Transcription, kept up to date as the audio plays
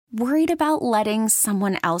Worried about letting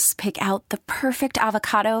someone else pick out the perfect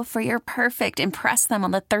avocado for your perfect impress them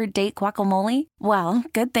on the third date guacamole? Well,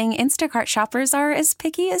 good thing Instacart shoppers are as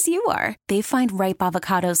picky as you are. They find ripe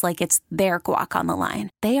avocados like it's their guac on the line.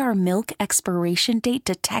 They are milk expiration date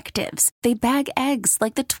detectives. They bag eggs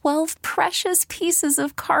like the 12 precious pieces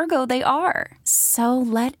of cargo they are. So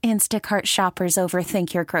let Instacart shoppers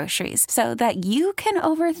overthink your groceries so that you can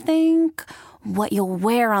overthink what you'll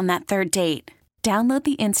wear on that third date. Download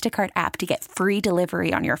the Instacart app to get free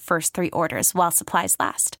delivery on your first 3 orders while supplies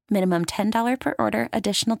last. Minimum $10 per order.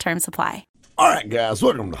 Additional terms apply. All right, guys,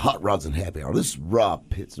 welcome to Hot Rods and Happy Hour. This is Rob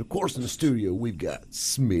Pitts. And, of course, in the studio, we've got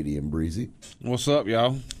Smitty and Breezy. What's up,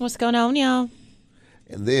 y'all? What's going on, y'all?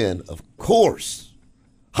 And then, of course,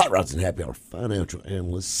 Hot Rods and Happy Hour financial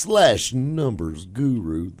analyst / numbers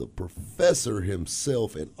guru, the professor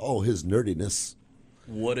himself and all his nerdiness,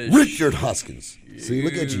 What is Richard Hoskins. See,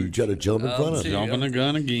 look at you trying to jump in front of me. Jumping the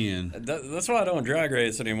gun again. That's why I don't drag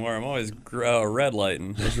race anymore. I'm always red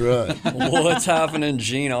lighting. That's right. What's happening in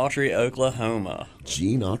Gene Autry, Oklahoma?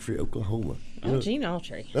 Gene Autry, Oklahoma. Oh, Gene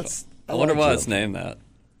Autry. I wonder why it's named that.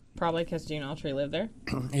 Probably because Gene Autry lived there.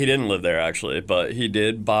 He didn't live there, actually, but he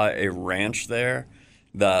did buy a ranch there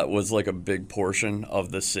that was like a big portion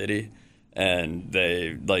of the city. And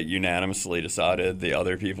they unanimously decided, the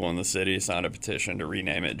other people in the city signed a petition to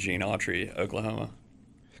rename it Gene Autry, Oklahoma.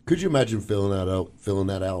 Could you imagine filling that out on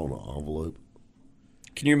an envelope?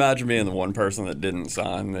 Can you imagine being the one person that didn't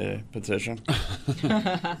sign the petition?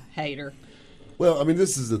 Hater. Well, I mean,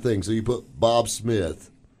 this is the thing. So you put Bob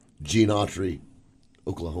Smith, Gene Autry,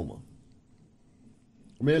 Oklahoma.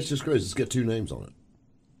 I mean, it's just crazy. It's got 2 names on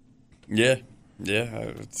it.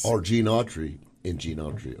 Yeah. Or Gene Autry in Gene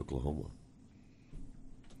Autry, Oklahoma.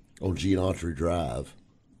 On Gene Autry Drive.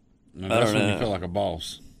 Now, that's when you feel like a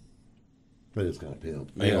boss. But it's kind of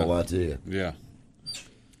pimp. I ain't gonna lie to you. Yeah.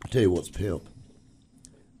 I'll tell you what's pimp.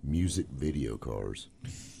 Music video cars.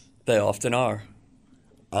 They often are.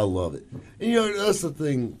 I love it. And, that's the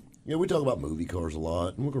thing. We talk about movie cars a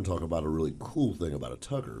lot, and we're going to talk about a really cool thing about a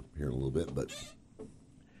Tucker here in a little bit, but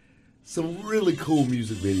some really cool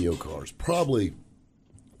music video cars. Probably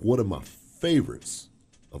one of my favorites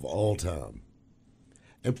of all time.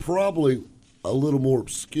 And probably a little more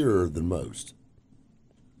obscure than most.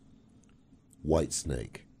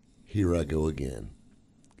 Whitesnake. Here I go again.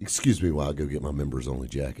 Excuse me while I go get my members only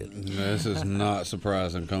jacket. This is not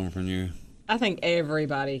surprising coming from you. I think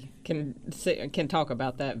everybody can talk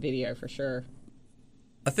about that video for sure.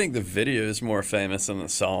 I think the video is more famous than the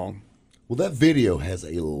song. Well, that video has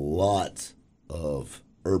a lot of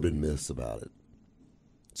urban myths about it.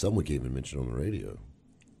 Some we can't even mention on the radio.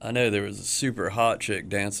 I know there was a super hot chick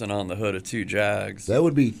dancing on the hood of 2 Jags. That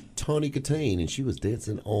would be Tawny Katane, and she was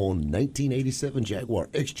dancing on 1987 Jaguar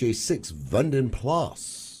XJ6 Vanden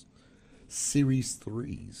Plus Series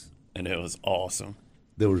 3s. And it was awesome.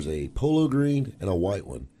 There was a polo green and a white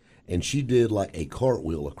one, and she did like a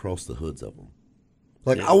cartwheel across the hoods of them.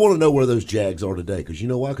 Like, yeah. I want to know where those Jags are today, because you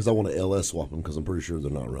know why? Because I want to LS swap them, because I'm pretty sure they're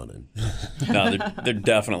not running. No, they're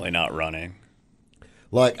definitely not running.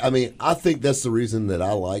 Like, I mean, I think that's the reason that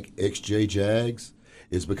I like XJ Jags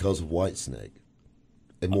is because of Whitesnake.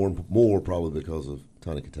 And more probably because of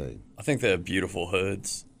Tawny Katane. I think they have beautiful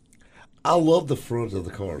hoods. I love the front of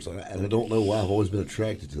the cars, and I don't know why I've always been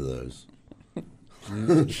attracted to those.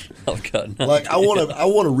 Like, I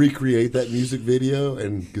want to recreate that music video,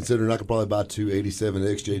 and considering I could probably buy 2 87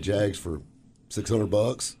 XJ Jags for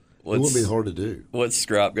 $600, it wouldn't be hard to do. What's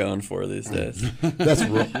Scrap going for these days? That's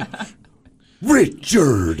rough.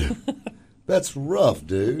 Richard! That's rough,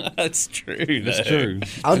 dude. That's true. That's true.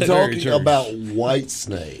 I'm talking about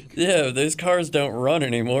Whitesnake. Yeah, those cars don't run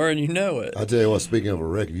anymore, and you know it. I tell you what, speaking of a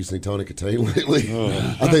wreck, have you seen Tawny Katane lately?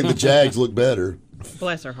 I think the Jags look better.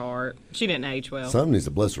 Bless her heart. She didn't age well. Something needs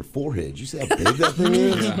to bless her forehead. You see how big that thing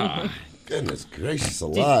is? Goodness gracious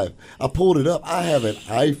alive. I pulled it up. I have an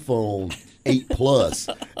iPhone 8 Plus,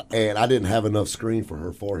 and I didn't have enough screen for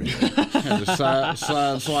her forehead. Had to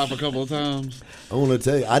side swipe a couple of times. I want to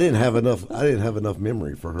tell you, I didn't have enough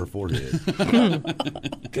memory for her forehead.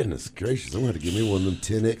 Goodness gracious, I'm going to have to give me one of them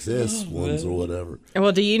 10XS ones or whatever.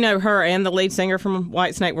 Well, do you know her and the lead singer from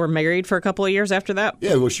Whitesnake were married for a couple of years after that?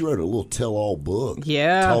 Yeah, well, she wrote a little tell-all book.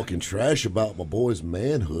 Yeah. Talking trash about my boy's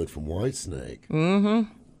manhood from Whitesnake.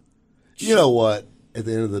 Mm-hmm. You know what? At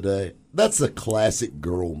the end of the day, that's a classic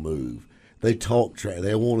girl move. They talk trash.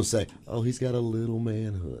 They want to say, "Oh, he's got a little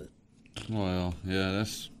manhood." Well, yeah,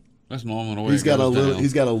 that's normal. The way He's got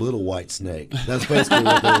a little white snake. That's basically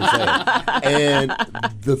what they were saying. And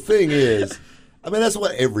the thing is, I mean, that's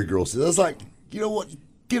what every girl says. That's like, you know what?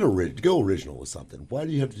 Go original with something. Why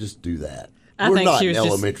do you have to just do that? We're think not she in was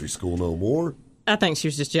elementary school no more. I think she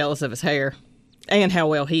was just jealous of his hair and how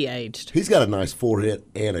well he aged. He's got a nice forehead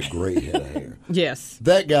and a great head of hair. Yes.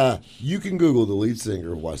 That guy, you can Google the lead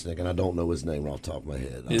singer of Whitesnake, and I don't know his name off the top of my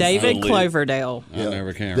head. Is David the lead- Cloverdale. I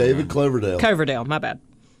never can. David remember. Cloverdale. Coverdale, my bad.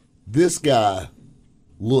 This guy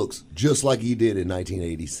looks just like he did in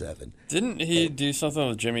 1987. Didn't he do something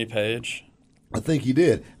with Jimmy Page? I think he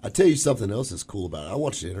did. I tell you something else that's cool about it. I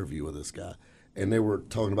watched an interview with this guy, and they were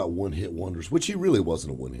talking about one-hit wonders, which he really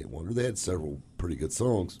wasn't a one-hit wonder. They had several pretty good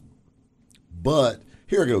songs. But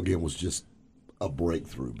Here I Go Again was just a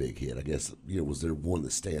breakthrough big hit. I guess, was there one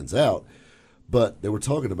that stands out. But they were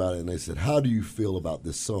talking about it, and they said, how do you feel about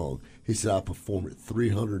this song? He said, I perform it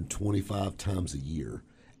 325 times a year,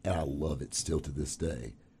 and I love it still to this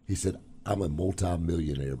day. He said, I'm a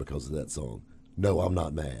multi-millionaire because of that song. No, I'm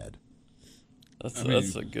not mad.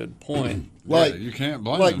 That's a good point. Like, Yeah, you can't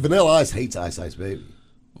blame Like him. Vanilla Ice hates Ice Ice Baby.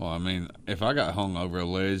 Well, I mean, if I got hung over a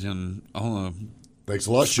ledge and on Thanks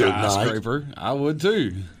a lot, a Suge Knight. skyscraper, I would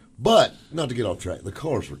too. But, not to get off track, the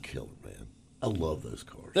cars were killer, man. I love those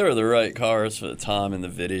cars. They were the right cars for the time in the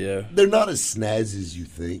video. They're not as snazzy as you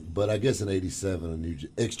think, but I guess in 87, a new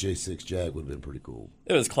XJ6 Jag would have been pretty cool.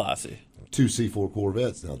 It was classy. 2 C4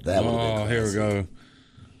 Corvettes. Now, that would have been Oh, classy. here we go.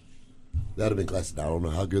 That would have been classic. I don't know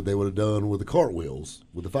how good they would have done with the cartwheels,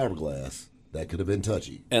 with the fiberglass. That could have been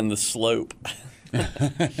touchy. And the slope.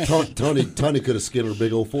 Tony could have skinned her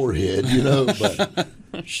big old forehead, but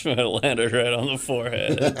Should have landed right on the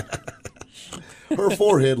forehead. her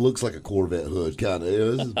forehead looks like a Corvette hood, kind of.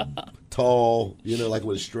 This is tall, like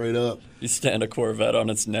when it's straight up. You stand a Corvette on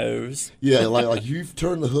its nose. Yeah, like you've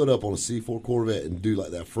turned the hood up on a C4 Corvette and do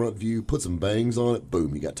like that front view, put some bangs on it,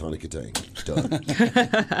 boom, you got Tawny Katang.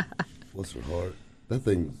 Done. Bless her heart. That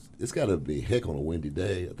thing, it's got to be a heck on a windy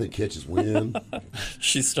day. I think catches wind.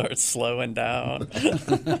 She starts slowing down.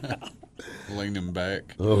 Leaning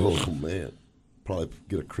back. Oh, man. Probably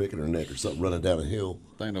get a crick in her neck or something running down a hill.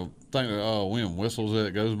 Think the wind whistles as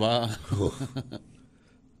it goes by.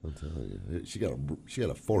 I'm telling you. She got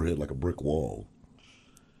a forehead like a brick wall.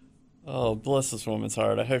 Oh, bless this woman's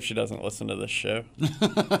heart. I hope she doesn't listen to this show.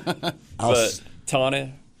 I'll But,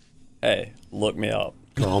 Tawny, hey, look me up.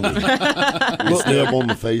 call me. Look me up on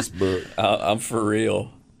the Facebook. I'm for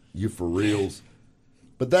real. You for reals.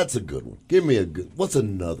 But that's a good one. Give me a good. What's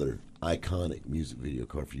another iconic music video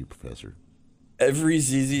car for you, Professor? Every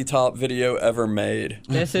ZZ Top video ever made.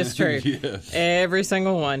 This is true. Yes. Every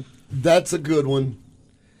single one. That's a good one.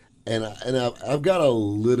 And I've got a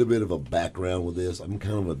little bit of a background with this. I'm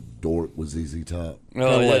kind of a dork with ZZ Top. Kind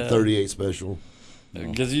of like yeah. 38 Special.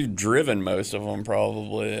 Because you've driven most of them,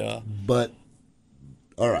 probably, yeah. But,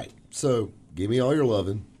 all right. So, Give Me All Your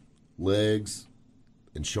Lovin', Legs,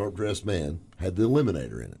 and Sharp Dressed Man had the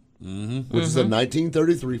Eliminator in it, which is a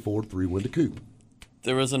 1933 Ford three-window coupe.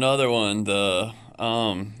 There was another one, it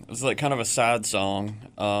was like kind of a sad song.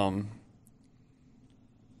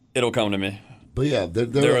 It'll Come to Me. But yeah,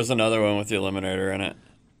 There was another one with the Eliminator in it.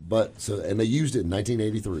 And they used it in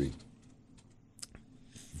 1983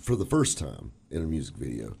 for the first time in a music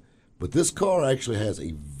video. But this car actually has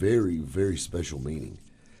a very, very special meaning.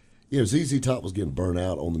 ZZ Top was getting burnt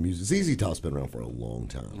out on the music. ZZ Top's been around for a long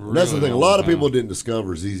time. And that's the thing. A lot of people didn't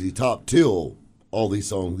discover ZZ Top till all these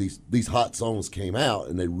songs, these hot songs came out,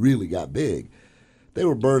 and they really got big. They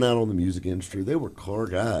were burnt out on the music industry. They were car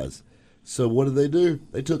guys. So what did they do?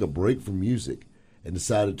 They took a break from music and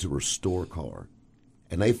decided to restore a car.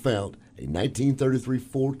 And they found a 1933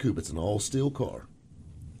 Ford Coupe. It's an all-steel car.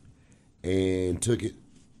 And took it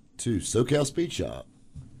to SoCal Speed Shop.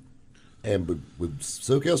 And with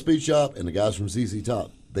SoCal Speed Shop and the guys from ZZ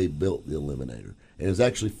Top, they built the Eliminator. And it was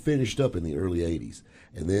actually finished up in the early 80s.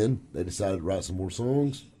 And then they decided to write some more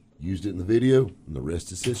songs, used it in the video, and the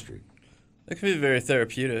rest is history. It can be very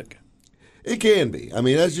therapeutic. It can be. I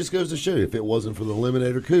mean, that just goes to show you, if it wasn't for the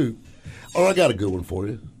Eliminator Coupe. Or I got a good one for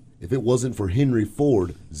you. If it wasn't for Henry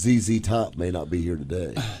Ford, ZZ Top may not be here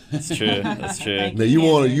today. That's true. That's true. Now, you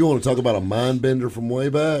want to talk about a mind bender from way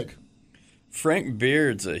back? Frank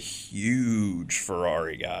Beard's a huge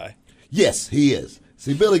Ferrari guy. Yes, he is.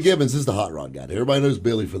 See, Billy Gibbons is the hot rod guy. Everybody knows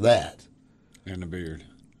Billy for that. And the beard.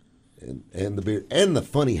 And the beard. And the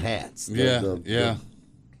funny hats. Yeah. The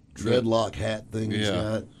dreadlock hat thing he's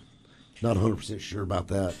Yeah. got. Not 100% sure about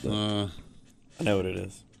that. But I know what it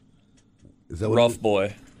is. is that what Rough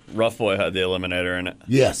Boy. Rough Boy had the Eliminator in it.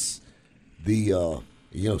 Yes. The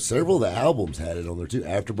several of the albums had it on there too.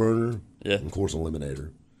 Afterburner, Yeah. and of course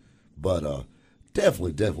Eliminator. But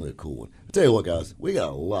definitely a cool one. I tell you what, guys, we got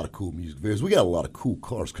a lot of cool music videos. We got a lot of cool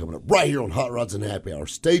cars coming up right here on Hot Rods and Happy Hour.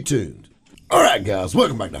 Stay tuned. All right, guys,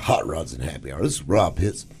 welcome back to Hot Rods and Happy Hour. This is Rob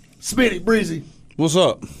Pitts. Smitty, Breezy, What's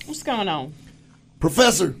up? What's going on?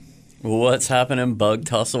 Professor. What's happening, Bug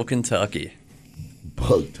Tussle, Kentucky?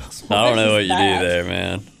 Bug tussle. I don't know what you do that? there,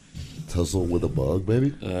 man. Tussle with a bug,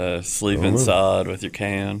 baby? Sleep I don't know. inside with your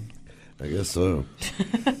can. I guess so.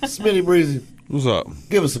 Smitty, Breezy, What's up?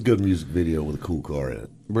 give us a good music video with a cool car in it.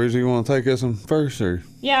 Breezy, you want to take us in first, or?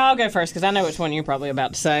 Yeah, I'll go first because I know which one you're probably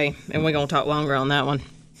about to say, and we're going to talk longer on that one.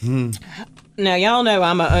 Now, y'all know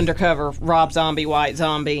I'm an undercover Rob Zombie, White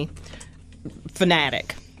Zombie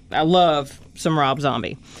fanatic. I love some Rob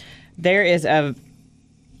Zombie. There is a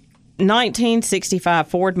 1965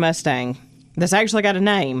 Ford Mustang that's actually got a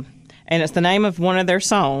name, and it's the name of one of their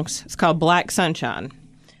songs. It's called Black Sunshine.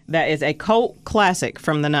 That is a cult classic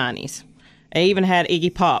from the 90s. It even had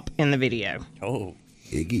Iggy Pop in the video. Oh,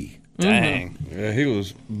 Iggy. dang. Yeah, he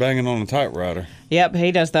was banging on a typewriter. Yep,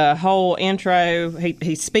 he does the whole intro.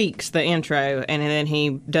 He speaks the intro, and then he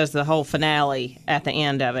does the whole finale at the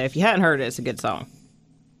end of it. If you hadn't heard it, it's a good song.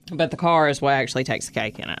 But the car is what actually takes the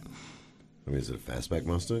cake in it. I mean, is it a fastback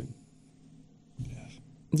Mustang?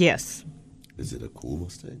 Yes. Is it a cool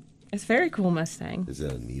Mustang? It's a very cool Mustang. Is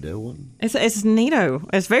it a neato one? It's neato.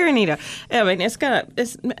 It's very neato. I mean, it's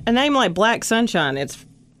a name like Black Sunshine. It's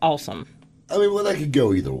awesome. I mean, well, that could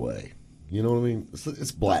go either way. You know what I mean?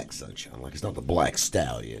 It's Black Sunshine. Like, it's not the Black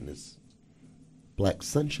Stallion. It's Black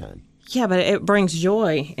Sunshine. Yeah, but it brings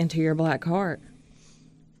joy into your black heart.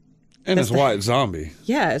 And That's it's White Zombie.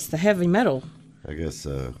 Yeah, it's the heavy metal. I guess,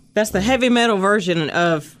 That's the heavy metal version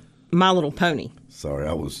of My Little Pony. sorry,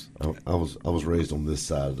 I was raised on this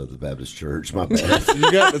side of the Baptist church. My bad.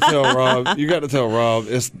 You got to tell Rob.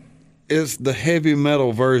 It's the heavy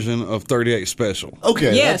metal version of 38 Special.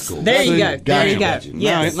 Okay, Yes, that's cool. there you Gotcha, go. There you go. gotcha.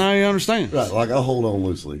 Yes. Now you understand. Right, like I'll hold on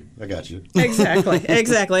loosely. I got you.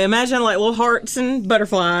 Exactly. Imagine like little hearts and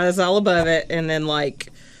butterflies all above it, and then like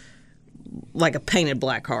a painted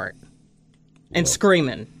black heart, and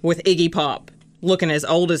screaming with Iggy Pop, looking as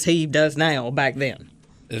old as he does now back then.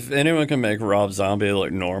 If anyone can make Rob Zombie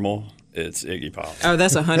look normal, it's Iggy Pop. Oh,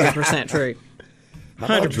 that's 100% true. How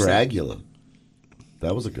about 100%. Dragula?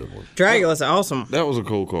 That was a good one. Dragula's awesome. That was a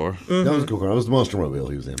cool car. That was a cool car. That was the Monster Mobile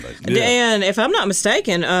he was in, basically. Yeah. And if I'm not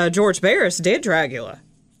mistaken, George Barris did Dragula.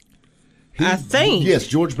 I think. Yes,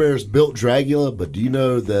 George Barris built Dragula, but do you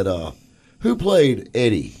know that who played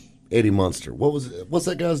Eddie Munster? What's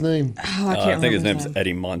that guy's name? Oh, I can't I think remember his name's name.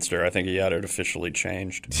 Eddie Munster. I think he had it officially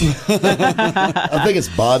changed. I think it's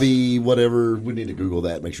Bobby whatever. We need to Google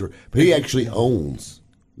that, make sure. But he actually owns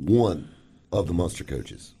one of the Munster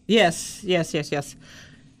coaches Yes. with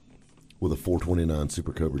a 429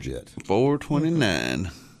 Super Cobra jet.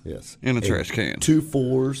 429 Yes. in a trash can. 2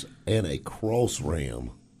 4s and a cross ram.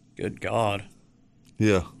 Good God.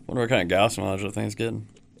 Yeah. Wonder what kind of gas mileage that thing's getting.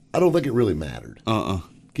 I don't think it really mattered.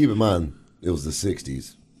 Keep in mind, it was the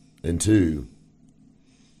 60s. And 2,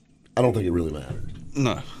 I don't think it really mattered.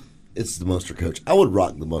 No. It's the Munster coach. I would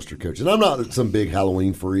rock the Munster coach. And I'm not some big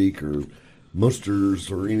Halloween freak or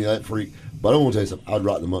Munsters or any of that freak, but I want to tell you something. I'd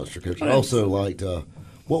rock the Munster coach. I also liked,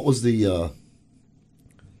 what was the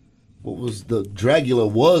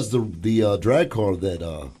Dragula was the drag car that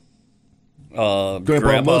Grandpa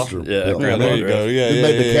Grandpa? Munster. Yeah, Yeah, there you go. Yeah, They yeah,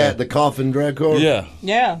 made the yeah. the coffin drag car. Yeah.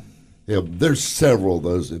 Yeah. Yeah, there's several of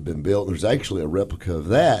those that have been built. There's actually a replica of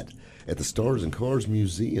that at the Stars and Cars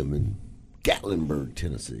Museum in Gatlinburg,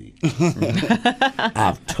 Tennessee.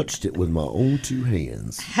 I've touched it with my own 2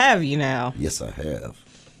 hands. Have you now? Yes, I have.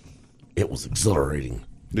 It was exhilarating.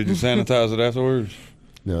 Did you sanitize it afterwards?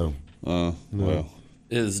 No. Well.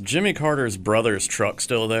 Is Jimmy Carter's brother's truck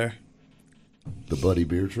still there? The Buddy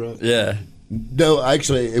Beer Truck? Yeah. No,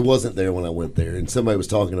 actually, it wasn't there when I went there. And somebody was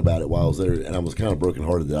talking about it while I was there, and I was kind of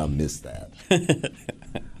brokenhearted that I missed that.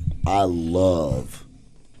 I love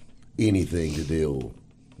anything to deal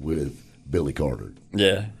with Billy Carter.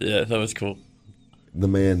 Yeah, that was cool. The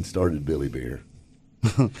man started Billy Beer.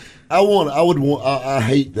 I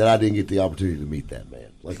hate that I didn't get the opportunity to meet that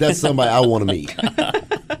man. Like, that's somebody I want to meet.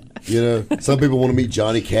 You know, some people want to meet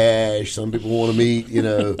Johnny Cash. Some people want to meet,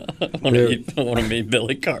 I want to meet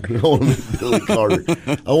Billy Carter. I want to meet Billy Carter.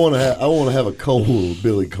 I want to have a cold with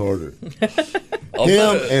Billy Carter.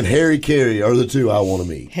 Him and Harry Carey are the 2 I want to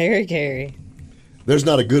meet. Harry Carey. There's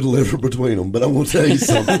not a good liver between them, but I'm going to tell you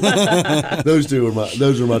something. Those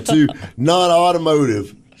are my 2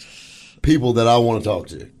 non-automotive people that I want to talk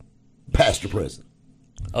to, past or present.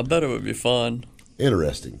 I bet it would be fun.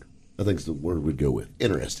 Interesting. I think it's the word we'd go with.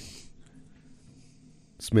 Interesting.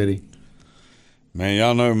 Smitty, Man,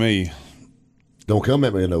 y'all know me. don't come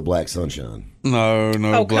at me with no Black Sunshine. No, Oh,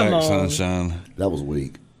 come Black on. Sunshine. That was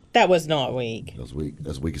weak. That was not weak. That was weak.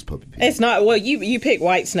 That's weak as puppy pee. It's not. Well, you picked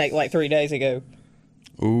White Snake like 3 days ago.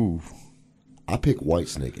 Ooh. I pick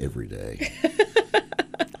Whitesnake every day.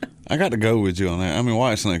 I got to go with you on that. I mean,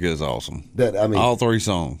 Whitesnake is awesome. All 3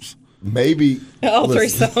 songs. Maybe All 3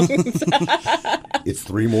 songs. it's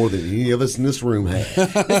 3 more than any of us in this room have.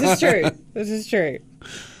 This is true.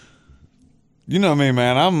 You know me,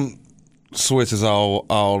 man. I'm switches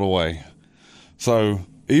all the way. So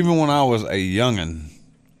even when I was a youngin',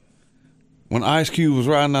 when Ice Cube was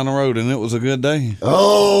riding down the road and it was a good day,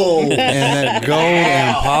 Oh, and that gold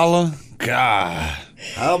Impala, God.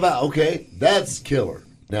 how about, okay, that's killer.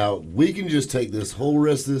 Now, we can just take this whole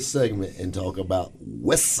rest of this segment and talk about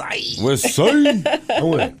West Side. What's saying?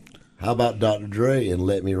 How about Dr. Dre and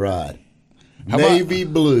Let Me Ride? How about- Navy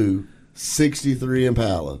blue, 63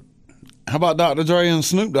 Impala. How about Dr. Dre and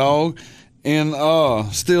Snoop Dogg and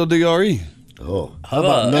Still DRE? Oh, how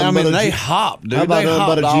about I none mean, but a they G- hopped, dude. How about They none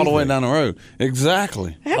hopped but a all the way G-thing? down the road.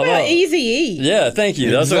 Exactly. How about Eazy-E? Yeah, thank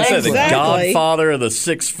you. That's what I said. The Exactly. godfather of the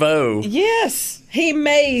 6-4. Yes, he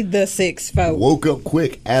made the 6-4. Woke up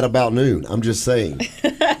quick at about noon. I'm just saying.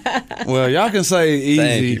 Well, y'all can say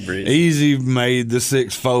Thank Easy. you, Breeze. Easy made the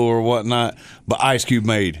 6-4 or whatnot, but Ice Cube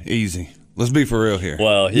made Easy. Let's be for real here.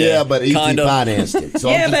 Well, Yeah, but Easy kind of. financed it. So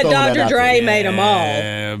I'm Yeah, just but throwing that Dr. out Dre there. made them all.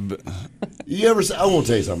 Yeah, but You ever say, I want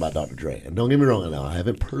to tell you something about Dr. Dre. And don't get me wrong, now I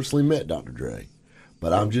haven't personally met Dr. Dre.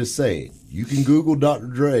 But I'm just saying, you can Google Dr.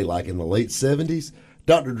 Dre like in the late 70s.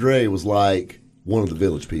 Dr. Dre was like one of the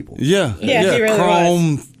Village People. yeah, Yeah, he really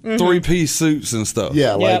chrome 3-piece suits and stuff.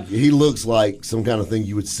 Yeah, like Yep. he looks like some kind of thing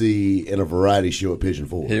you would see in a variety show at Pigeon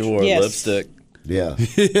Forge. He wore Yes. lipstick. Yeah,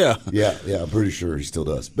 yeah. yeah, I'm pretty sure he still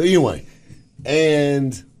does. But anyway,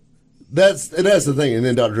 and that's the thing. And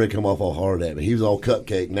then Dr. Dre come off all hard at me. He was all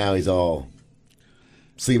cupcake. Now he's all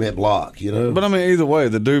cement block, you know? But I mean, either way,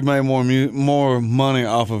 the dude made more money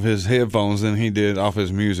off of his headphones than he did off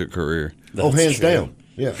his music career. hands That's true. down.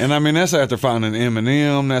 Yeah. And I mean, that's after finding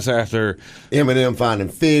Eminem. That's after, Eminem finding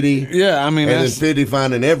 50. yeah. I mean, And then that's 50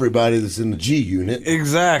 finding everybody that's in the G unit.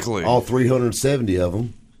 exactly. All 370 of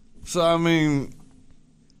them. So I mean,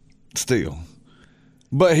 still,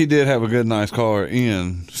 but he did have a good, nice car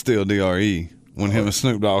in Still DRE when him and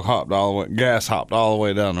Snoop Dogg hopped all the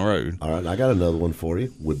way down the road. All right, I got another one for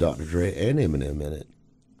you with Dr. Dre and Eminem in it.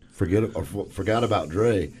 Forgot about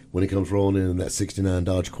Dre when he comes rolling in that 69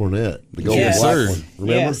 Dodge Corvette, the gold Yes. and black Sir. one.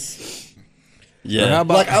 Remember? Yes. Yeah. How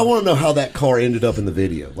about Like, I want to know how that car ended up in the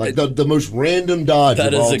video. Like, the most random Dodge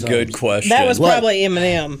that of all is a time. good question. That was Like, probably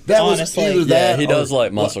Eminem, That was honestly. either Yeah, that he or- does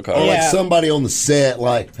like muscle cars. Or like Yeah. somebody on the set,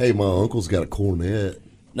 like, hey, my uncle's got a Corvette.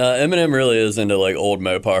 No, Eminem really is into like old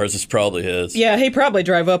Mopars. It's probably his. Yeah, he probably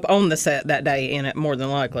drove up on the set that day in it, more than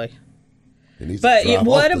likely. And he's But drive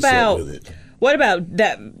what off the set about with it. what about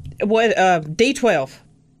that? What D12?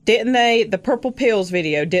 Didn't they the Purple Pills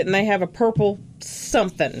video? Didn't they have a purple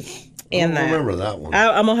something I in don't that? remember that one.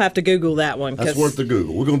 I'm gonna have to Google that one That's worth the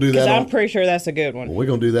Google. We're going to do because that I'm on... pretty sure that's a good one. Well, we're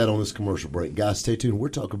going to do that on this commercial break. Guys, stay tuned. We're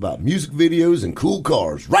talking about music videos and cool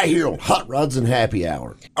cars right here on Hot Rods and Happy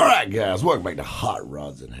Hour. All right, guys, welcome back to Hot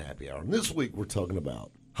Rods and Happy Hour. And this week we're talking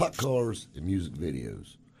about hot cars and music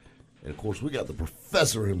videos. And, of course, we got the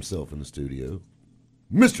professor himself in the studio,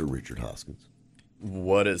 Mr. Richard Hoskins.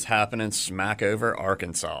 What is happening smack over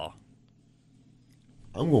Arkansas?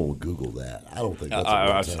 I'm going to Google that. I don't think that's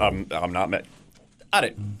a real town. I'm not. I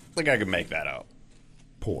didn't think I could make that out.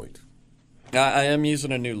 Point. I am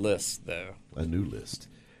using a new list though. A new list.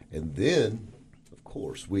 And then, of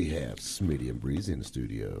course, we have Smitty and Breezy in the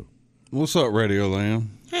studio. What's up, Radio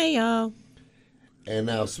Land? Hey y'all. And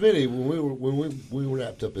now, Smitty, when we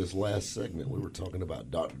wrapped up this last segment, we were talking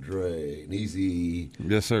about Dr. Dre and Easy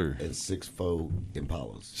Yes, sir. and 6'4"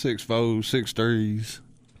 Impalas. 6'4", 6'3".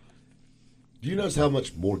 Do you notice how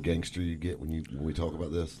much more gangster you get when we talk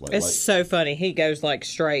about this? It's so funny. He goes like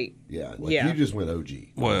straight. yeah, yeah. you just went OG.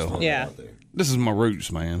 Well, Just yeah. out there. This is my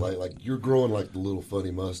roots, man. Like you're growing like the little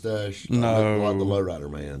funny mustache. No. like the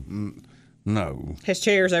lowrider man. No. His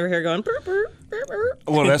chair's over here going. Burp, burp, burp, burp.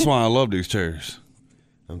 Well, that's why I love these chairs.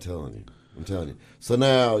 I'm telling you. So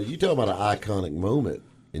now you talk about an iconic moment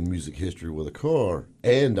in music history with a car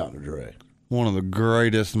and Dr. Dre. One of the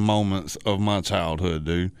greatest moments of my childhood,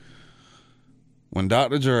 dude. When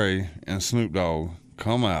Dr. Dre and Snoop Dogg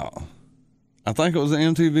come out, I think it was the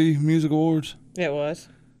MTV Music Awards, It was.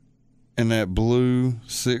 in that blue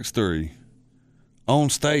 6'3", on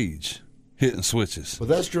stage, hitting switches. But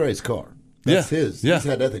that's Dre's car. That's Yeah, his. yeah. He's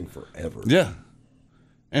had that thing forever. Yeah.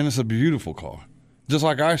 And it's a beautiful car. Just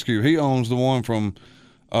like Ice Cube. He owns the one from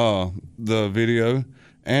the video,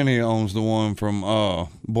 and he owns the one from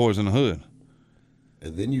Boys in the Hood.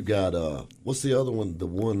 And then you got what's the other one? The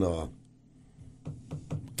one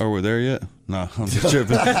Are we there yet? No, I'm just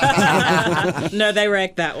tripping. No, they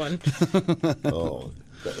wrecked that one. Oh,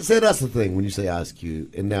 see, that's the thing when you say Ice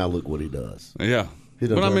Cube, and now look what he does. Yeah. He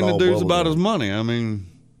done But I turned mean, the all dude's bubble about gum. his money. I mean,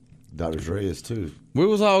 Dr. Dre is too. we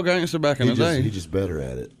was all gangster back in the day. He just better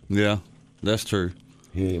at it. Yeah, that's true.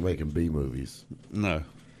 He ain't making B movies. No.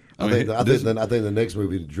 I think the next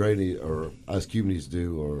movie that Dre or Ice Cube needs to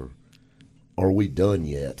do are we done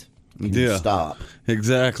yet? Can you Yeah. stop?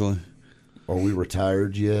 Exactly. Are we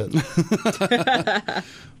retired yet?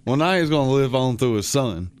 Well, now he's going to live on through his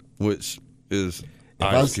son, which is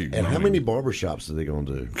Ice Cube. And I how mean, many barbershops are they going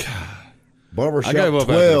to do? Barbershop I gave up 12,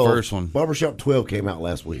 after the first one. Barbershop 12 came out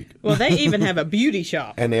last week. Well, they even have a beauty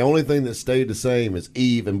shop. And the only thing that stayed the same is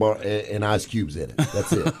Eve and Ice Cube's in it.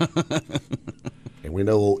 That's it. And we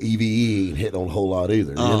know old EVE ain't hitting on a whole lot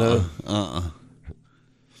either, you know?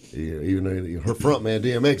 Yeah, even though her front man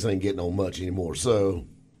DMX ain't getting on much anymore, so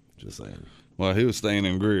just saying. Well, he was staying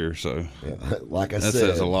in Greer, so. Yeah, like I That said.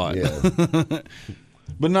 says a lot. Yeah.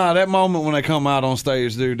 But nah, that moment when they come out on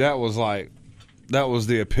stage, dude, that was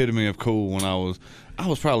the epitome of cool when I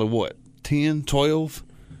was probably, what, 10, 12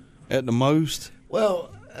 at the most?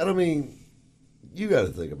 Well, and I mean, you got to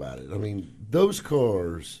think about it. I mean, those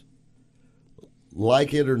cars,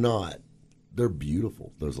 like it or not, they're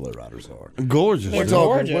beautiful. Those lowriders are. Gorgeous. They're dude.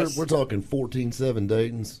 gorgeous. We're talking 14.7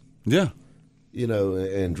 Daytons. Yeah. You know,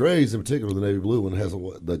 and Dre's in particular, the navy blue one has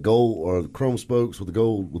the gold or the chrome spokes with the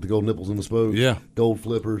gold nipples in the spokes. Yeah. Gold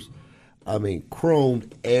flippers. I mean,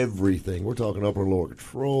 chromed everything. We're talking upper and lower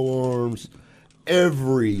control arms,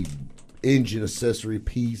 every engine accessory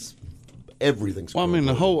piece, everything's. Well, I mean,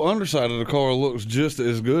 the chromed. whole underside of the car looks just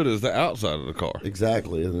as good as the outside of the car.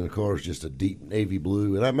 Exactly, and then the car is just a deep navy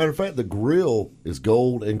blue. And as a matter of fact, the grill is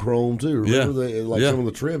gold and chrome too. Remember, Yeah. some of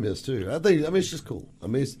the trim is too. I mean, it's just cool. I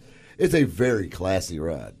mean, it's a very classy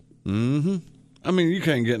ride. Mm-hmm. I mean, you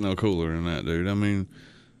can't get no cooler than that, dude. I mean,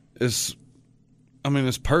 it's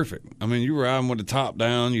perfect. I mean, you riding with the top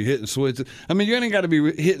down, you hitting switches. I mean, you ain't got to be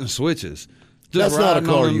hitting switches. Just That's not a riding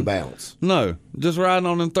car on you them- bounce. No, just riding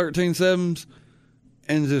on them 13.7s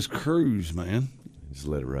and just cruise, man. Just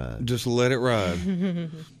let it ride. Just let it ride.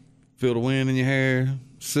 Feel the wind in your hair,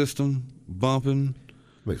 system bumping.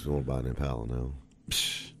 Makes me want to buy an Impala now.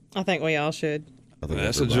 I think we all should. I think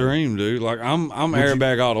That's a everybody- dream, dude. Like I'm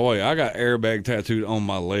airbag all the way. I got airbag tattooed on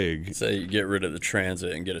my leg. Say you get rid of the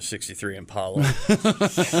Transit and get a 63 Impala.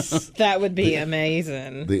 That would be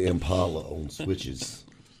amazing. The Impala on switches.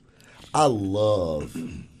 I love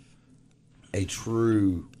a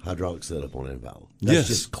true hydraulic setup on an Impala. That's Yes.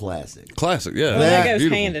 just classic. Classic, yeah. Well, that goes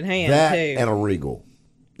Beautiful. hand in hand That too. and a Regal.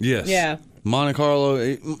 Yes. Yeah. Monte Carlo,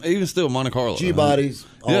 even still Monte Carlo. G-bodies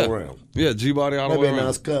all yeah. around. Yeah, G-body all the Maybe way a around.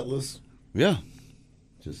 nice Cutlass. Yeah.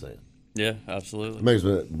 Just saying. Yeah, absolutely. Reminds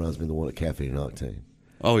me of the one at Caffeine and Octane.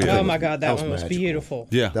 Oh, yeah. Oh my God, that one was magical. beautiful.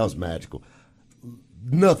 Yeah, That was magical.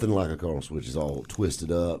 Nothing like a car on switches, all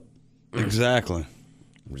twisted up. exactly.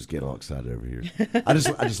 I'm just getting all excited over here. I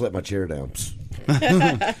just let my chair down.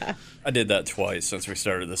 I did that twice since we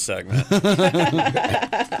started this segment.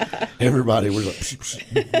 Everybody was like, psh,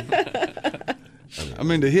 psh. I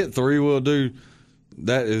mean, to hit three-wheel, dude,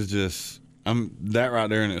 that is just, that right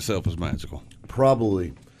there in itself is magical.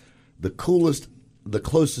 Probably the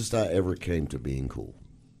closest I ever came to being cool.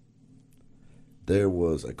 There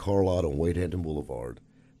was a car lot on Wade Hampton Boulevard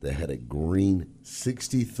that had a green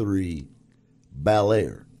 63 Bel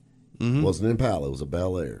Air. It wasn't an Impala, it was a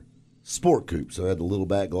Bel Air. Sport coupe, so it had the little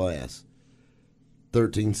back glass.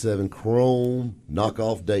 13.7 chrome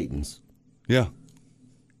knockoff Daytons Yeah.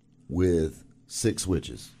 with 6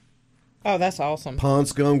 switches. Oh, that's awesome. Pond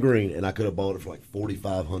scum green, and I could have bought it for like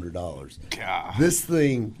 $4,500. God. This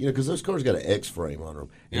thing, because those cars got an X frame on them,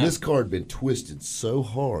 and Yeah. this car had been twisted so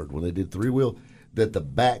hard when they did 3-wheel that the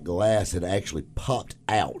back glass had actually popped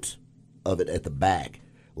out of it at the back,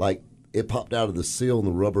 like it popped out of the seal and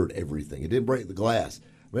the rubber and everything. It didn't break the glass.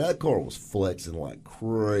 I mean, that car was flexing like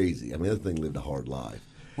crazy. I mean, that thing lived a hard life,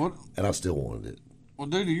 What? and I still wanted it. Well,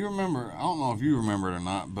 dude, do you remember? I don't know if you remember it or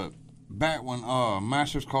not, but back when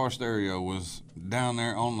Masters Car Stereo was down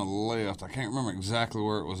there on the left, I can't remember exactly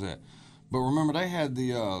where it was at, but remember they had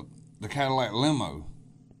the Cadillac limo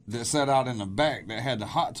that sat out in the back that had the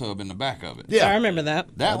hot tub in the back of it. Yeah. I remember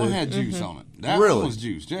that. That one had juice on it. That Really? one was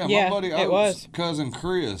juiced. Yeah, Yeah, my buddy it Oak's was. cousin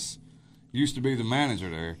Chris used to be the manager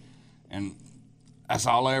there, and that's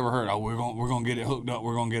all I ever heard. Oh, we're gonna get it hooked up.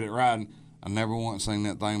 We're gonna get it riding. I never once seen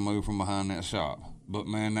that thing move from behind that shop. But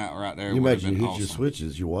man, that right there You would have imagine been you hit awesome. your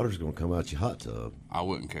switches, your water's going to come out your hot tub. I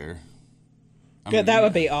wouldn't care. I Yeah, mean, that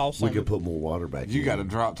would be awesome. We could put more water back in. You got a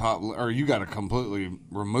drop top, or you got a completely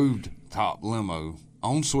removed top limo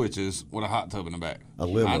on switches with a hot tub in the back. A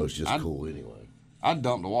limo's just cool anyway. I'd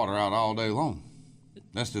dump the water out all day long.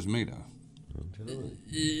 That's just me, though.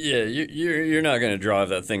 Yeah, you're not going to drive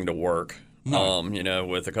that thing to work. No.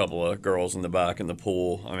 With a couple of girls in the back in the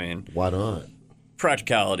pool. I mean, Why not?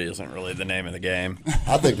 practicality isn't really the name of the game.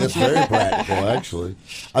 I think that's very practical, actually.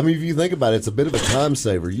 I mean, if you think about it, it's a bit of a time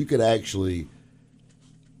saver. You could actually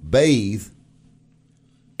bathe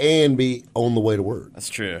and be on the way to work That's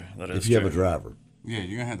true. That is if you true. have a driver. Yeah,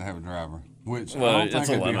 you're going to have to have a driver, which Well, I don't it's think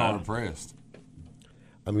a I'd be limit. hard pressed.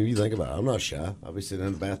 I mean, you think about it. I'm not shy. I'll be sitting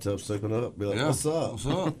in the bathtub soaking up, be like, Yeah. what's up? What's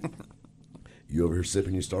up? You over here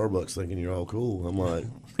sipping your Starbucks thinking you're all cool. I'm like,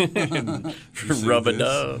 Rub a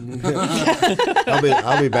dub.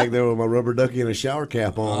 I'll be back there with my rubber ducky and a shower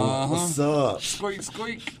cap on. What's up? Squeak,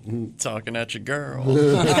 squeak. Talking at your girl.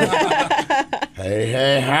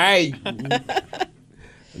 Hey.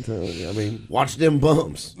 I'm telling you, I mean, watch them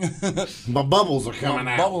bumps. My bubbles are coming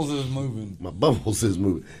out. Bubbles is moving. My bubbles is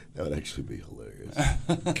moving. That would actually be hilarious.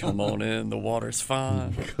 Come on in. The water's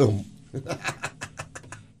fine. Come.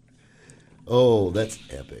 Oh, that's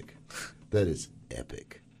epic. That is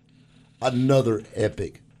epic. Another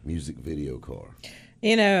epic music video car.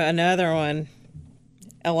 Another one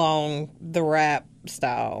along the rap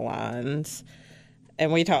style lines,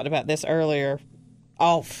 and we talked about this earlier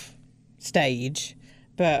off stage,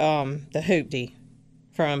 but the Hoopty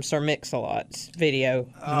from Sir Mix-a-Lot's video,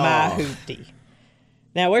 My Hoopty.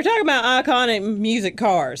 Now, we're talking about iconic music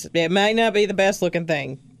cars. It may not be the best looking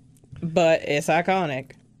thing, but it's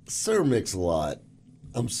iconic. Sir Mix-a-Lot,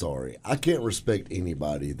 I'm sorry. I can't respect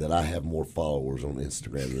anybody that I have more followers on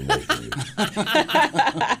Instagram than they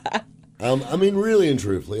do. I mean, really and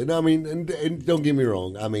truthfully. And I mean, and don't get me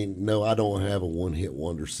wrong. I mean, no, I don't have a one-hit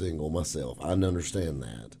wonder single myself. I understand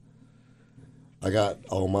that. I got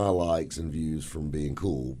all my likes and views from being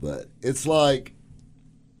cool, but it's like,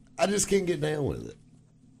 I just can't get down with it.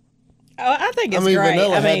 Oh, I think it's I mean, great.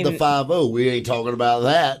 Vanilla had the 5-0. We ain't talking about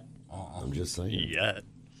that. I'm just saying. Yet.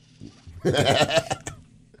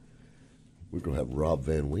 We're going to have Rob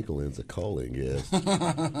Van Winkle in as a calling guest.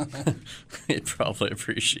 He'd probably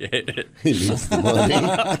appreciate it. He needs the money.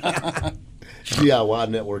 DIY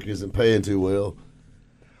Network isn't paying too well.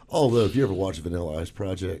 Although, if you ever watch Vanilla Ice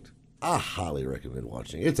Project, I highly recommend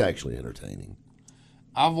watching it. It's actually entertaining.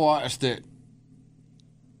 I've watched it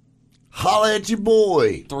Holla at your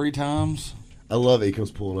boy. 3 times. I love it. He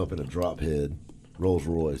comes pulling up in a drop head Rolls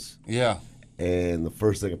Royce. Yeah. And the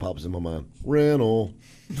first thing that pops in my mind, rental.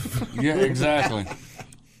 Yeah, exactly.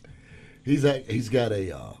 He's got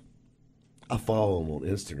a, I follow him on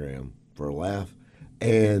Instagram for a laugh.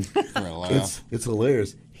 And For a laugh. it's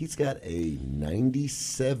hilarious. He's got a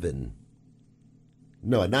 95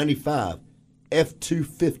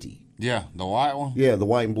 F-250. Yeah, the white one. Yeah, the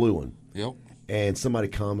white and blue one. Yep. And somebody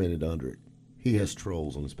commented under it. He has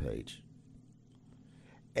trolls on his page.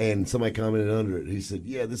 And somebody commented under it. He said,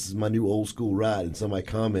 yeah, this is my new old school ride. And somebody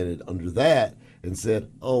commented under that and said,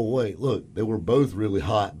 oh, wait, look, they were both really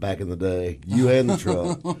hot back in the day. You and the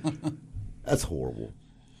truck. That's horrible.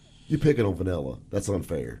 You're picking on Vanilla. That's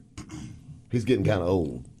unfair. He's getting kind of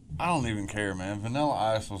old. I don't even care, man.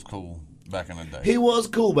 Vanilla Ice was cool back in the day. He was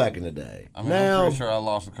cool back in the day. I mean, now, I'm pretty sure I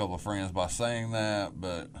lost a couple of friends by saying that,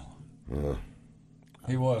 but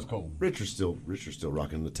he was cool. Richard's still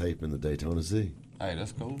rocking the tape in the Daytona Z. Hey,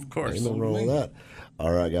 that's cool. Of course. Ain't nothing wrong with that.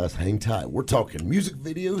 All right, guys, hang tight. We're talking music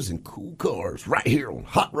videos and cool cars right here on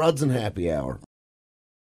Hot Rods and Happy Hour.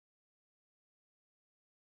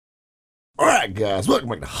 All right, guys, welcome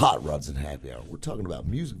back to Hot Rods and Happy Hour. We're talking about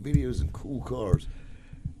music videos and cool cars.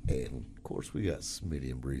 And, of course, we got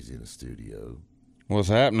Smitty and Breezy in the studio. What's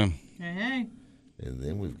happening? Hey. And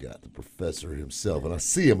then we've got the professor himself. And I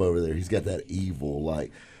see him over there. He's got that evil,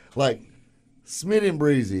 like Smitty and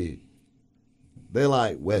Breezy, they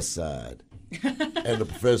like West Side. And the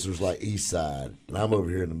professor's like East Side. And I'm over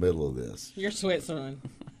here in the middle of this. You're Switzerland.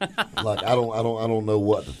 Like, I don't know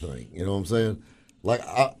what to think. You know what I'm saying? Like,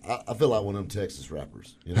 I feel like one of them Texas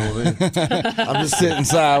rappers. You know what I mean? I'm just Sitting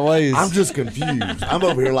sideways. I'm just confused. I'm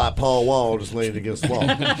over here like Paul Wall, just leaning against the wall.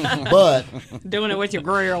 But Doing it with your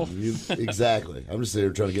grill. exactly, I'm just sitting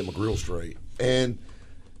here trying to get my grill straight.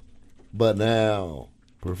 But now,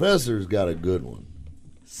 Professor's got a good one.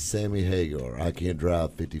 Sammy Hagar, I Can't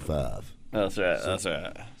Drive 55. That's right. That's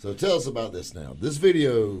right. So tell us about this now. This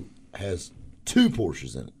video has 2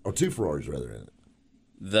 Porsches in it, or 2 Ferraris rather in it.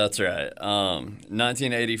 That's right.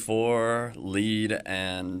 1984 lead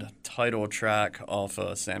and title track off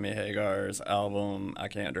of Sammy Hagar's album I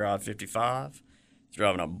Can't Drive 55. He's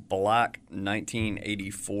driving a black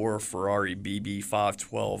 1984 Ferrari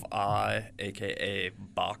BB512i, aka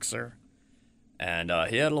Boxer. and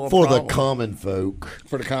he had a little For problem. the common folk.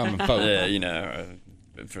 For the common folk. Yeah, you know,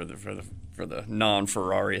 for the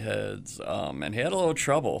non-Ferrari heads, and he had a little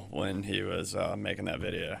trouble when he was making that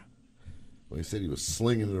video. Well, he said he was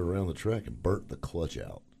slinging it around the track and burnt the clutch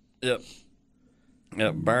out. Yep.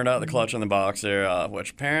 Yep, burned out the clutch in the boxer,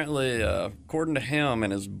 which apparently, according to him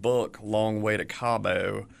in his book, Long Way to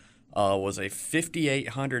Cabo, was a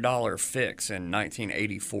 $5,800 fix in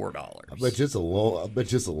 $1984. I bet you it's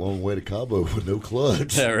a long way to Cabo with no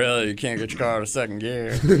clutch. Yeah, really, you can't get your car out of second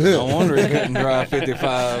gear. No wonder he couldn't drive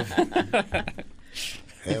 55.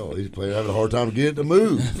 Hell, he's having a hard time to get it to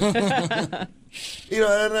move. You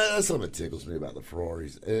know, and that's something that tickles me about the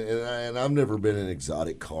Ferraris. And I've never been an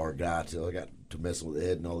exotic car guy till I got to messing with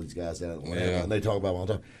Ed and all these guys down in Atlanta, and they talk about them all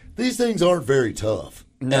the time. These things aren't very tough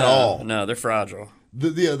at all. No, they're fragile.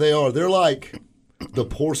 Yeah, they are. They're like the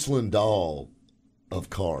porcelain doll of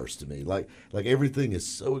cars to me. Like everything is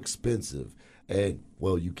so expensive, and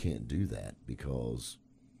well, you can't do that because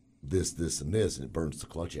this, and this, and it burns the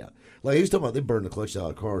clutch out. Like he's talking about, they burn the clutch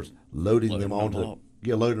out of cars, loading them onto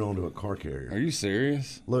a car carrier. Are you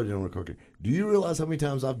serious? Loading on a car carrier. Do you realize how many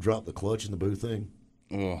times I've dropped the clutch in the boo thing?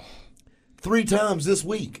 Ugh. 3 times this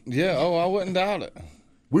week. Yeah, I wouldn't doubt it.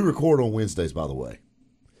 We record on Wednesdays, by the way.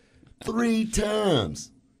 3 times.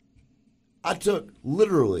 I took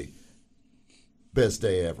literally best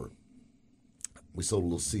day ever. We sold a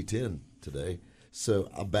little C10 today, so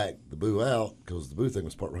I backed the boo out because the boo thing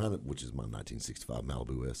was parked behind it, which is my 1965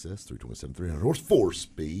 Malibu SS 327 300 horse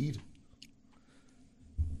 4-speed.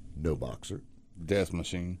 No boxer. Death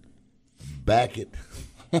machine. Back it.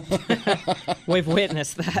 We've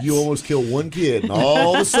witnessed that. You almost kill one kid, and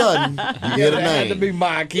all of a sudden you get a It had to be name.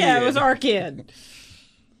 my kid. Yeah, it was our kid.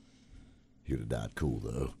 He would have died cool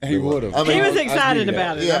though. He would have. I mean, He was I'll excited give you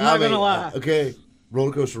about that. it. I'm not going to lie. Okay,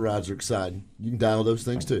 roller coaster rides are exciting. You can die on those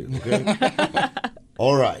things too. Okay.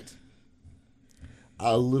 All right.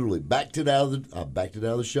 I literally backed it out of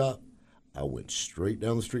the shop. I went straight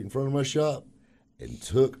down the street in front of my shop and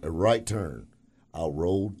took a right turn. I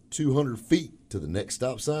rolled 200 feet to the next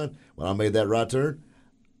stop sign. When I made that right turn,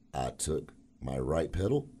 I took my right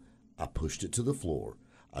pedal, I pushed it to the floor.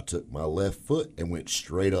 I took my left foot and went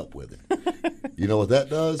straight up with it. You know what that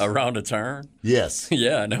does? Around a turn? Yes.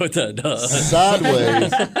 Yeah, I know what that does.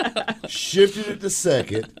 Sideways, shifted it to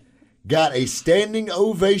second, got a standing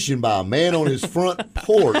ovation by a man on his front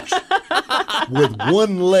porch with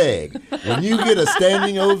one leg. When you get a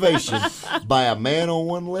standing ovation by a man on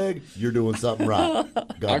one leg, you're doing something right.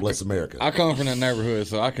 God bless America. I come from that neighborhood,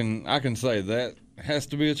 so I can say that has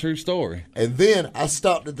to be a true story. And then I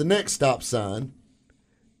stopped at the next stop sign,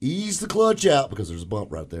 eased the clutch out because there's a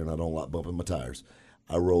bump right there and I don't like bumping my tires.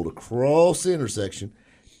 I rolled across the intersection,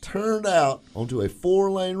 turned out onto a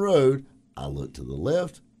 4-lane road. I looked to the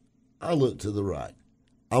left, I looked to the right.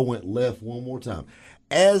 I went left one more time.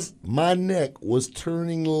 As my neck was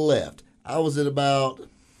turning left, I was at about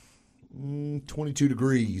 22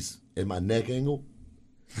 degrees in my neck angle.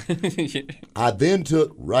 I then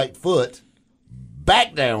took right foot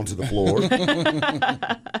back down to the floor.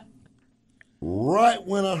 Right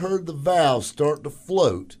when I heard the valve start to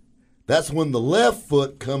float, that's when the left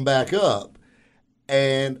foot come back up,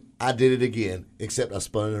 and I did it again, except I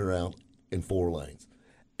spun it around in 4 lanes.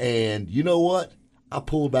 And you know what? I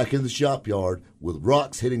pulled back in the shop yard with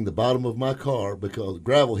rocks hitting the bottom of my car, because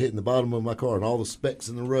gravel hitting the bottom of my car and all the specks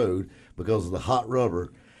in the road because of the hot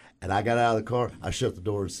rubber. And I got out of the car, I shut the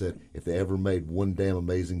door and said, if they ever made one damn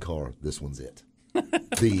amazing car, this one's it.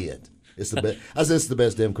 The end. It's the best. I said it's the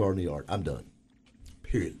best damn car in the yard. I'm done.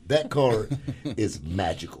 Period. That car is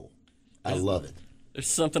magical. I love it. There's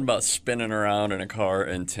something about spinning around in a car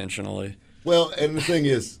intentionally. Well, and the thing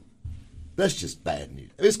is, that's just bad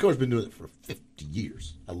news. This car's been doing it for 50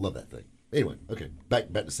 years. I love that thing. Anyway, okay,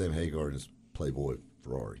 back to Sam Hagar and his Playboy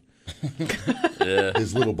Ferrari. Yeah.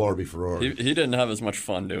 His little Barbie Ferrari. He didn't have as much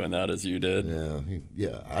fun doing that as you did.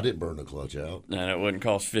 Yeah, I didn't burn the clutch out. And it wouldn't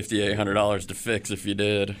cost $5,800 to fix if you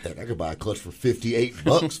did. Heck, I could buy a clutch for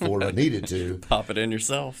 $58 for it if I needed to. Pop it in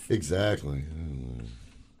yourself. Exactly.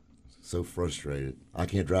 So frustrated. I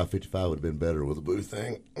can't drive 55. Would have been better with a boo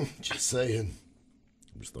thing. Just saying.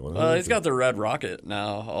 I'm just throwing it out He's there. got the Red Rocket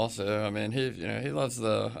now. Also, I mean, he loves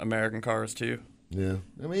the American cars too. Yeah.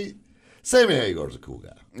 I mean, Sammy Hagar's a cool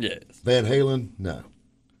guy. Yes. Van Halen, no.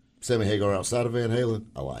 Sammy Hagar outside of Van Halen,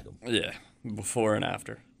 I like him. Yeah. Before and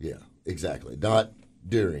after. Yeah, exactly. Not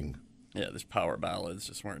during. Yeah, these power ballads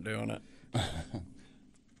just weren't doing it.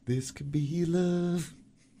 This could be love.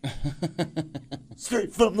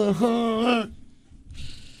 Straight from the heart.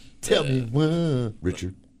 Tell me what.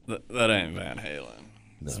 Richard. That ain't Van Halen.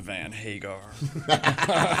 It's Van Hagar.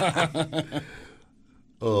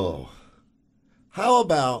 Oh, how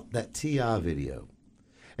about that T.I. video?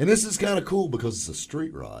 And this is kind of cool because it's a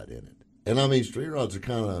street rod in it. And I mean, street rods are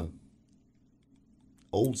kind of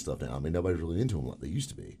old stuff now. I mean, nobody's really into them like they used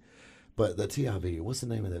to be. But the T.I. video, what's the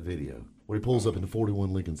name of that video? Where he pulls up in the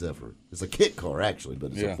 41 Lincoln Zephyr. It's a kit car, actually,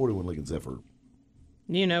 but it's a 41 Lincoln Zephyr.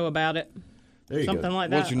 You know about it. There you Something go. like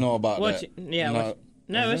that. What you know about that?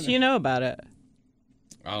 You know about it.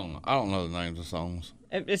 I don't know the names of songs.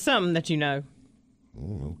 It's something that you know. I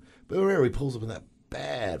don't know. But wherever he pulls up in that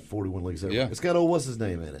bad 41 Lincoln Zephyr. Yeah. It's got what's his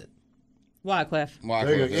name in it? Wyclef.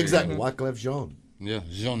 There you go. Exactly. Wyclef Jean. Yeah,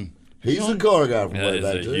 Jean. He's a car guy from Yeah, way he's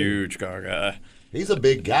back, a too. huge car guy. He's a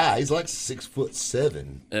big guy. He's like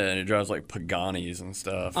 6'7". And he drives like Paganis and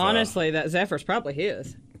stuff. Honestly, that Zephyr's probably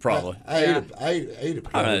his. Probably. I ate a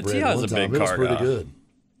Pagani bread T.I.'s one a time. big It was car pretty guy. good.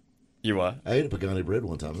 You what? I ate a Pagani bread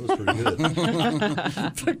one time. It was pretty good.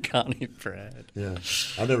 Pagani bread. Yeah.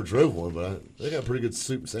 I never drove one, but they got a pretty good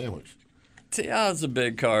soup sandwich. T.I.'s a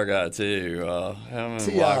big car guy, too. Him and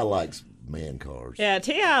T.I. likes man cars. Yeah,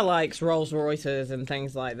 T.I. likes Rolls Royces and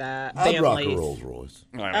things like that. I'd rock a Bentleys. Rolls Royce.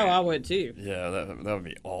 I would too. Yeah, that would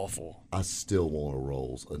be awful. I still want a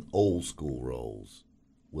Rolls, an old school Rolls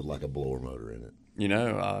with like a blower motor in it. You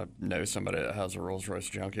know, I know somebody that has a Rolls Royce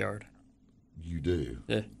junkyard. You do.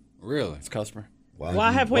 Yeah, Really? it's a customer.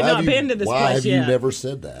 Why have we not been to this why place have yet? you never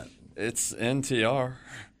said that? It's NTR.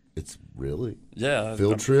 It's really Yeah.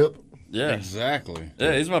 field trip. Yeah. Exactly.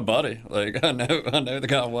 Yeah, he's my buddy. Like I know the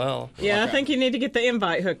guy well. Yeah, I think you need to get the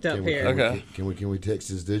invite hooked up here. Okay. Can we text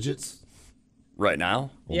his digits? Right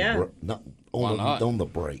now, On Yeah. not Why not? on the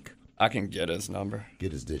break. I can get his number.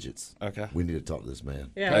 Get his digits. Okay. We need to talk to this man.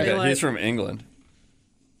 Yeah, be Okay, like, he's from England.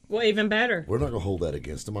 well, even better. We're not gonna hold that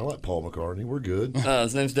against him. I like Paul McCartney. We're good.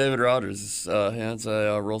 His name's David Rogers. He has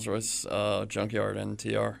a Rolls Royce junkyard in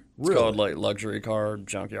TR. It's Really? called like luxury car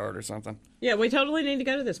junkyard or something. Yeah, we totally need to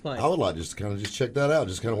go to this place. I would like just kind of check that out.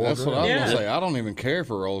 Just kind of walk That's what around. I was Yeah. gonna say. I don't even care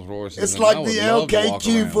for Rolls Royces. It's and I like would the love to walk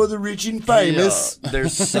LKQ around. for the rich and famous.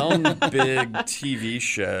 There's some big TV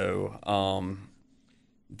show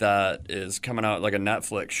that is coming out, like a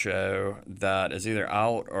Netflix show that is either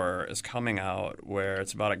out or is coming out, where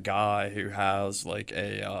it's about a guy who has like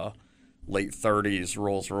a late 30s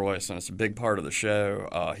Rolls Royce, and it's a big part of the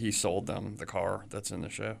show. He sold them the car that's in the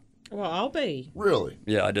show. Well, I'll be. Really?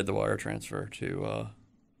 Yeah, I did the wire transfer to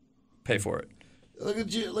pay for it. Look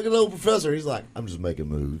at you. Look at the old professor. He's like, I'm just making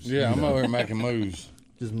moves. Yeah, You I'm know, over here making moves.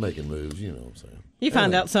 just making moves. You know what I'm saying? You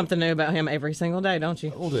find out something new about him every single day, don't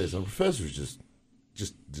you? All days, the professor's just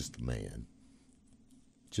a man.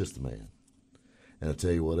 Just a man. And I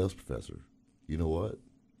tell you what else, Professor. You know what?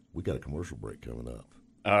 We got a commercial break coming up.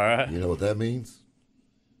 All right. You know what that means?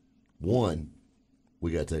 1,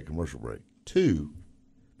 we got to take a commercial break. 2,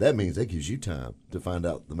 that means that gives you time to find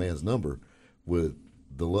out the man's number with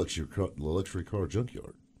the luxury car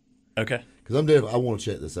junkyard. Okay. Because I'm dead. I want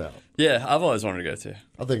to check this out. Yeah, I've always wanted to go to.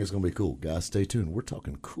 I think it's going to be cool. Guys, stay tuned. We're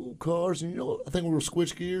talking cool cars. And you know what? I think we're going to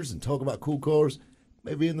switch gears and talk about cool cars,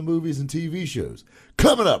 maybe in the movies and TV shows.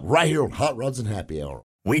 Coming up right here on Hot Rods and Happy Hour.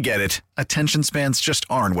 We get it. Attention spans just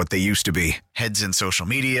aren't what they used to be. Heads in social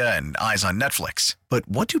media and eyes on Netflix. But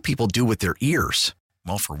what do people do with their ears?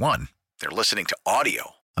 Well, for one, they're listening to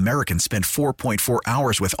audio. Americans spend 4.4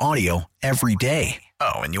 hours with audio every day.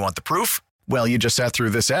 Oh, and you want the proof? Well, you just sat through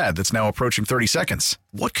this ad that's now approaching 30 seconds.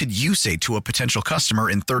 What could you say to a potential customer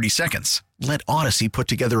in 30 seconds? Let Odyssey put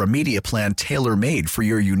together a media plan tailor-made for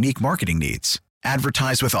your unique marketing needs.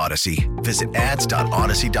 Advertise with Odyssey. Visit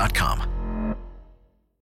ads.odyssey.com.